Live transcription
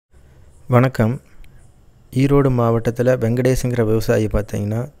வணக்கம். ஈரோடு மாவட்டத்தில் வெங்கடேசுங்கிற விவசாயி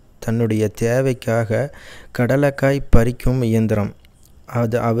பார்த்தீங்கன்னா தன்னுடைய தேவைக்காக கடலைக்காய் பறிக்கும் இயந்திரம்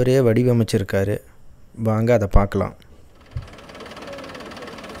அது அவரே வடிவமைச்சிருக்காரு. வாங்க அதை பார்க்கலாம்.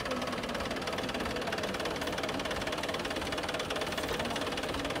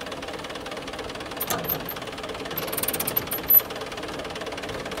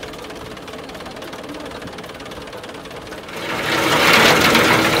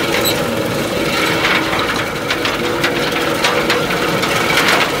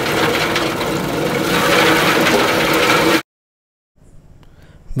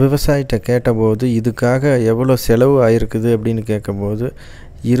 விவசாயிகிட்ட கேட்டபோது இதுக்காக எவ்வளோ செலவு ஆகிருக்குது அப்படின்னு கேட்கும்போது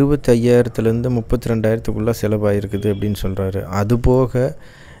 25,000லேருந்து 32,000க்குள்ளே செலவாகிருக்குது அப்படின்னு சொல்கிறாரு. அதுபோக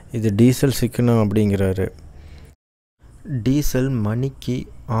இது டீசல் சிக்கணும் அப்படிங்கிறாரு. டீசல் மணிக்கு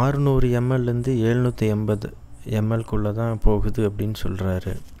 600 ml-லேருந்து 780 ml-க்குள்ளே தான் போகுது அப்படின்னு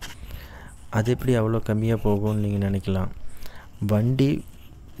சொல்கிறாரு. அது எப்படி அவ்வளோ கம்மியாக போகும்னு நீங்கள் நினைக்கலாம். வண்டி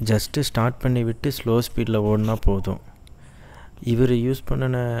ஜஸ்ட்டு ஸ்டார்ட் பண்ணி விட்டு ஸ்லோ ஸ்பீடில் ஓடினா போதும். இவர் யூஸ்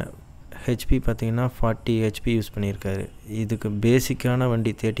பண்ணின ஹெச்பி பார்த்திங்கன்னா 40 ஹெச்பி யூஸ் பண்ணியிருக்காரு. இதுக்கு பேசிக்கான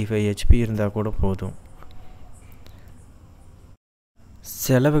வண்டி 35 ஹெச்பி இருந்தால் கூட போதும்.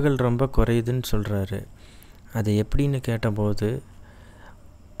 செலவுகள் ரொம்ப குறையுதுன்னு சொல்கிறாரு. அது எப்படின்னு கேட்டபோது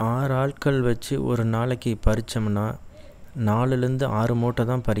 6 ஆட்கள் வச்சு ஒரு நாளைக்கு பறித்தோம்னா 4லேருந்து 6 மூட்டை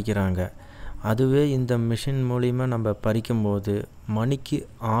தான் பறிக்கிறாங்க. அதுவே இந்த மிஷின் மூலிமா நம்ம பறிக்கும்போது மணிக்கு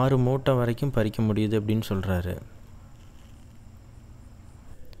 6 மூட்டை வரைக்கும் பறிக்க முடியுது அப்படின்னு சொல்கிறாரு.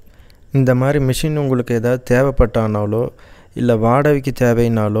 இந்த மாதிரி மிஷின் உங்களுக்கு ஏதாவது தேவைப்பட்டானாலோ இல்லை வாடகைக்கு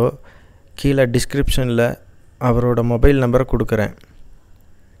தேவைனாலோ கீழே டிஸ்கிரிப்ஷனில் அவரோட மொபைல் நம்பரை கொடுக்குறேன்,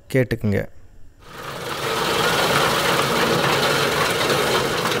 கேட்டுக்குங்க.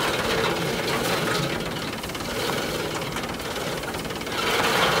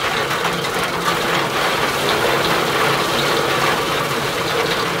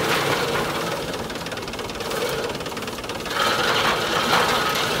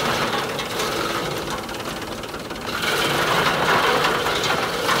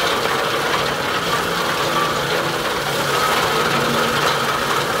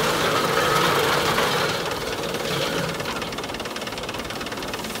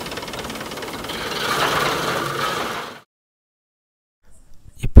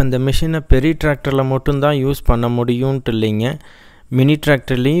 இப்போ இந்த மிஷினை பெரிய டிராக்டரில் மட்டும்தான் யூஸ் பண்ண முடியும்ன்ட்டு இல்லைங்க, மினி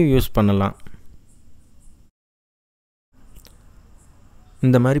டிராக்டர்லேயும் யூஸ் பண்ணலாம்.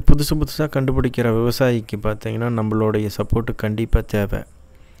 இந்த மாதிரி புதுசாக கண்டுபிடிக்கிற விவசாயிக்கு பார்த்தீங்கன்னா நம்மளுடைய சப்போர்ட்டு கண்டிப்பாக தேவை.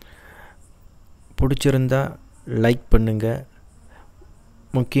 பிடிச்சிருந்தா லைக் பண்ணுங்கள்.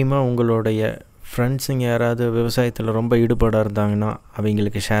 முக்கியமாக உங்களுடைய ஃப்ரெண்ட்ஸுங்க யாராவது விவசாயத்தில் ரொம்ப ஈடுபாடாக இருந்தாங்கன்னா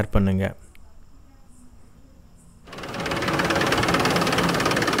அவங்களுக்கு ஷேர் பண்ணுங்கள்.